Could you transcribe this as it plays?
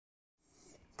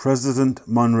President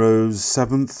Monroe's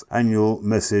 7th Annual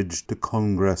Message to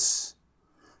Congress,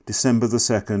 December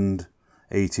 2nd,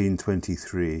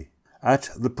 1823.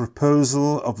 At the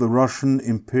proposal of the Russian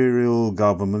Imperial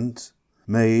Government,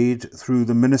 made through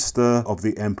the Minister of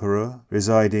the Emperor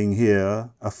residing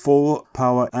here, a full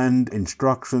power and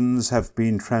instructions have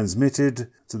been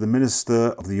transmitted to the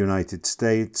Minister of the United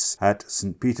States at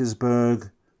St.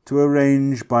 Petersburg to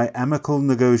arrange by amicable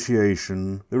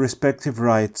negotiation the respective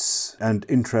rights and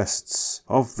interests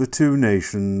of the two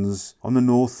nations on the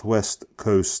northwest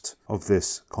coast of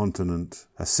this continent.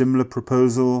 A similar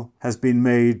proposal has been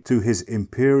made to His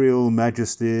Imperial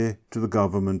Majesty to the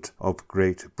Government of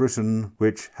Great Britain,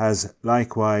 which has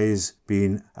likewise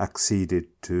been acceded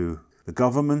to. The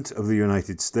Government of the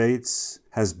United States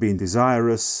has been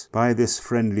desirous by this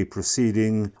friendly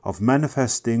proceeding of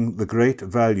manifesting the great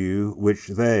value which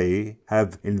they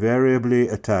have invariably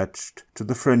attached to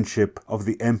the friendship of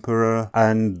the Emperor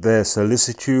and their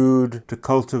solicitude to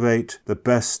cultivate the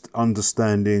best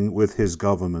understanding with his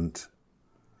government.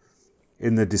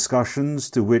 In the discussions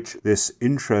to which this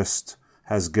interest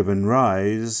has given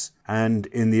rise, and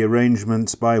in the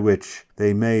arrangements by which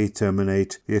they may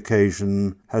terminate, the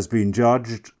occasion has been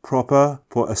judged proper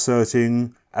for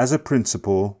asserting as a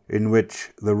principle in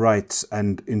which the rights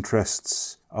and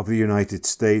interests of the United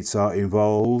States are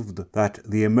involved, that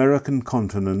the American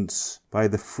continents, by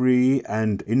the free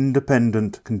and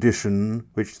independent condition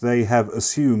which they have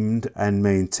assumed and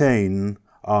maintain,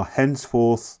 are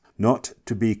henceforth not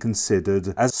to be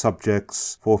considered as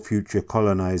subjects for future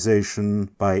colonization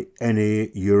by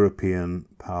any European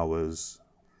powers.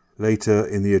 Later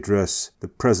in the address, the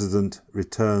President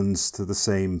returns to the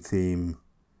same theme.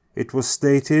 It was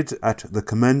stated at the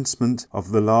commencement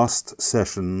of the last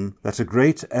session that a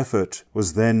great effort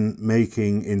was then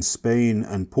making in Spain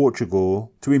and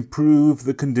Portugal to improve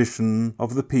the condition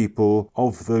of the people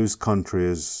of those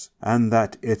countries, and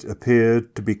that it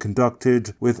appeared to be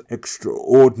conducted with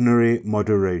extraordinary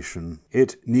moderation.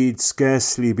 It need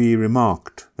scarcely be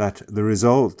remarked that the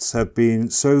results have been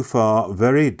so far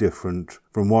very different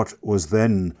from what was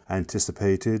then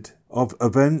anticipated. Of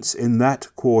events in that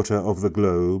quarter of the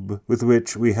globe with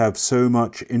which we have so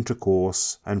much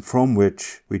intercourse and from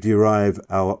which we derive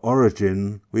our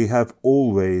origin, we have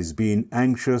always been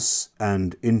anxious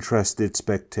and interested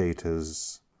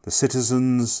spectators. The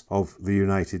citizens of the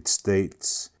United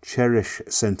States cherish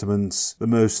sentiments the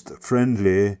most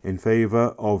friendly in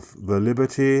favor of the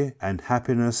liberty and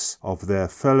happiness of their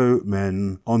fellow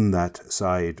men on that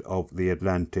side of the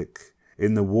Atlantic.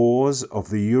 In the wars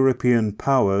of the European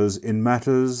powers in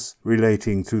matters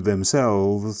relating to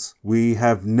themselves, we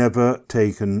have never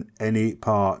taken any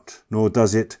part, nor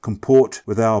does it comport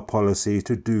with our policy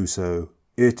to do so.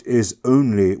 It is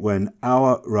only when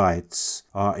our rights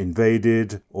are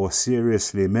invaded or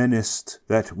seriously menaced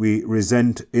that we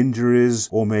resent injuries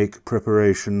or make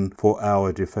preparation for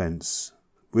our defense.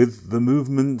 With the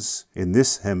movements in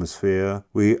this hemisphere,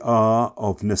 we are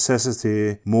of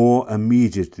necessity more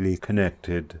immediately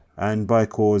connected, and by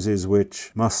causes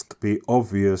which must be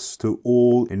obvious to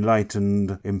all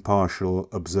enlightened, impartial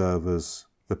observers.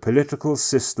 The political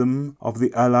system of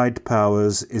the Allied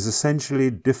powers is essentially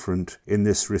different in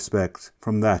this respect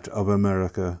from that of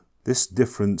America. This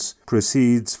difference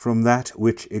proceeds from that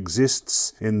which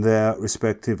exists in their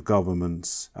respective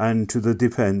governments, and to the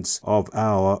defense of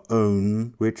our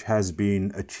own, which has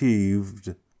been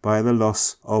achieved by the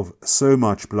loss of so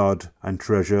much blood and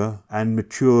treasure, and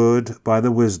matured by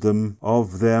the wisdom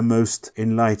of their most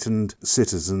enlightened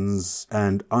citizens,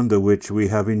 and under which we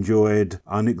have enjoyed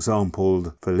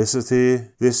unexampled felicity.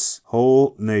 This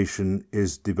whole nation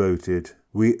is devoted.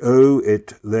 We owe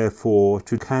it, therefore,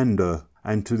 to candour,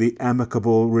 and to the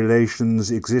amicable relations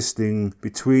existing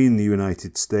between the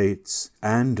United States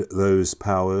and those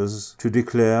powers, to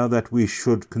declare that we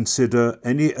should consider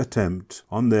any attempt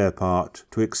on their part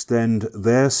to extend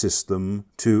their system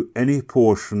to any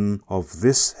portion of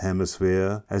this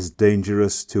hemisphere as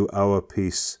dangerous to our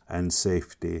peace and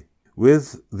safety.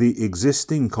 With the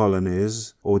existing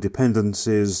colonies or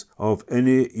dependencies of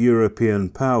any European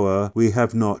power, we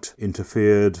have not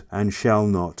interfered and shall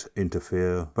not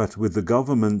interfere. But with the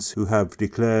governments who have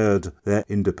declared their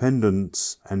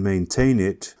independence and maintain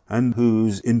it, and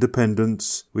whose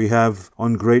independence we have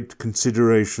on great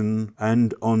consideration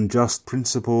and on just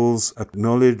principles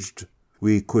acknowledged,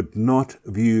 we could not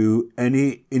view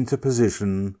any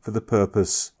interposition for the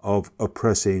purpose of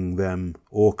oppressing them,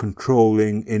 or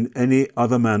controlling in any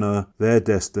other manner their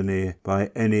destiny by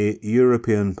any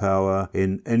European power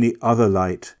in any other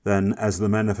light than as the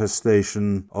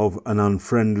manifestation of an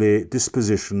unfriendly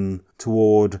disposition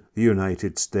toward the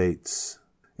United States.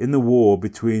 In the war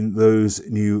between those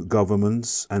new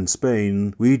governments and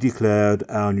Spain, we declared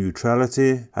our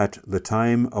neutrality at the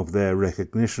time of their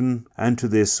recognition, and to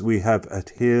this we have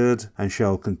adhered and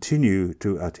shall continue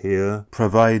to adhere,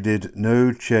 provided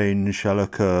no change shall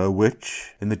occur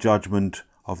which, in the judgment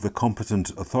of the competent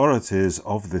authorities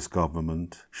of this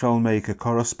government, shall make a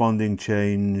corresponding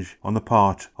change on the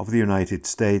part of the United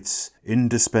States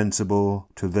indispensable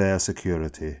to their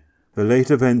security. The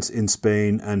late events in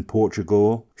Spain and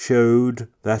Portugal showed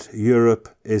that Europe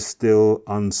is still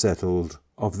unsettled.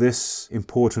 Of this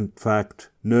important fact,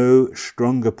 no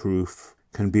stronger proof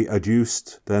can be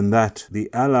adduced than that the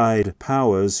Allied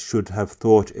powers should have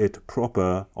thought it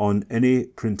proper, on any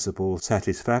principle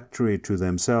satisfactory to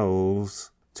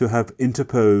themselves, to have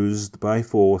interposed by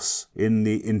force in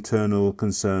the internal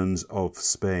concerns of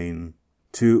Spain.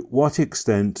 To what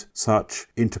extent such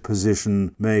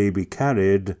interposition may be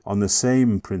carried on the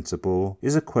same principle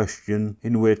is a question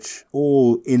in which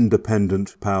all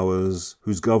independent powers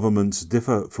whose governments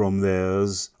differ from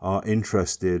theirs are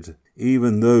interested,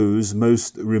 even those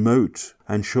most remote,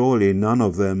 and surely none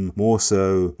of them more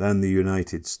so than the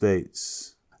United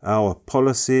States. Our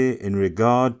policy in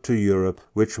regard to Europe,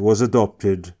 which was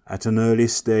adopted at an early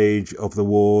stage of the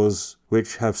wars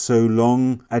which have so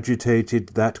long agitated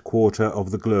that quarter of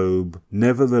the globe,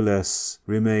 nevertheless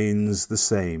remains the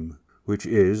same, which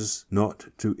is not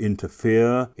to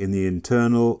interfere in the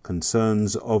internal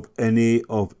concerns of any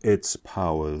of its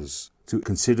powers, to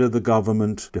consider the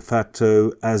government de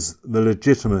facto as the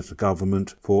legitimate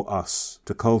government for us,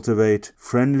 to cultivate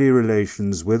friendly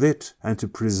relations with it, and to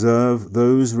preserve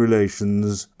those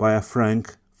relations by a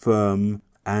frank, firm,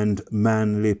 and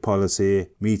manly policy,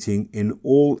 meeting in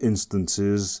all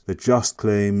instances the just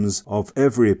claims of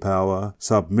every power,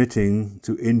 submitting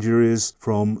to injuries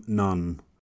from none.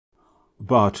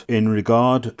 But in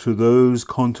regard to those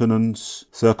continents,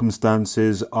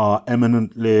 circumstances are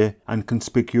eminently and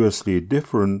conspicuously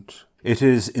different. It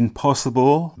is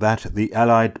impossible that the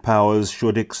Allied powers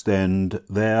should extend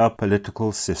their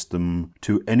political system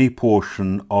to any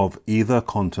portion of either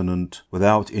continent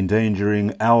without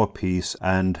endangering our peace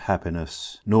and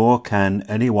happiness. Nor can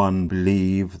anyone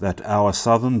believe that our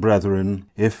southern brethren,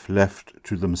 if left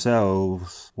to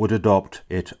themselves, would adopt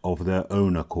it of their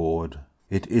own accord.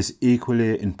 It is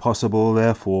equally impossible,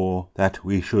 therefore, that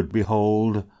we should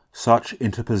behold such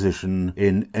interposition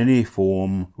in any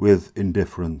form with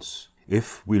indifference.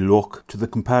 If we look to the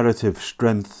comparative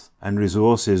strength and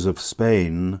resources of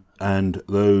Spain and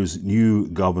those new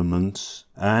governments,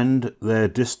 and their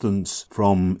distance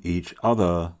from each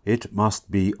other, it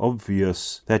must be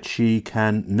obvious that she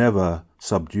can never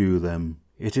subdue them.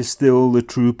 It is still the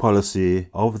true policy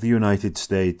of the United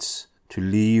States to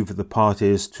leave the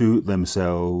parties to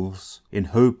themselves, in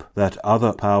hope that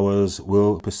other powers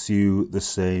will pursue the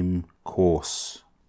same course.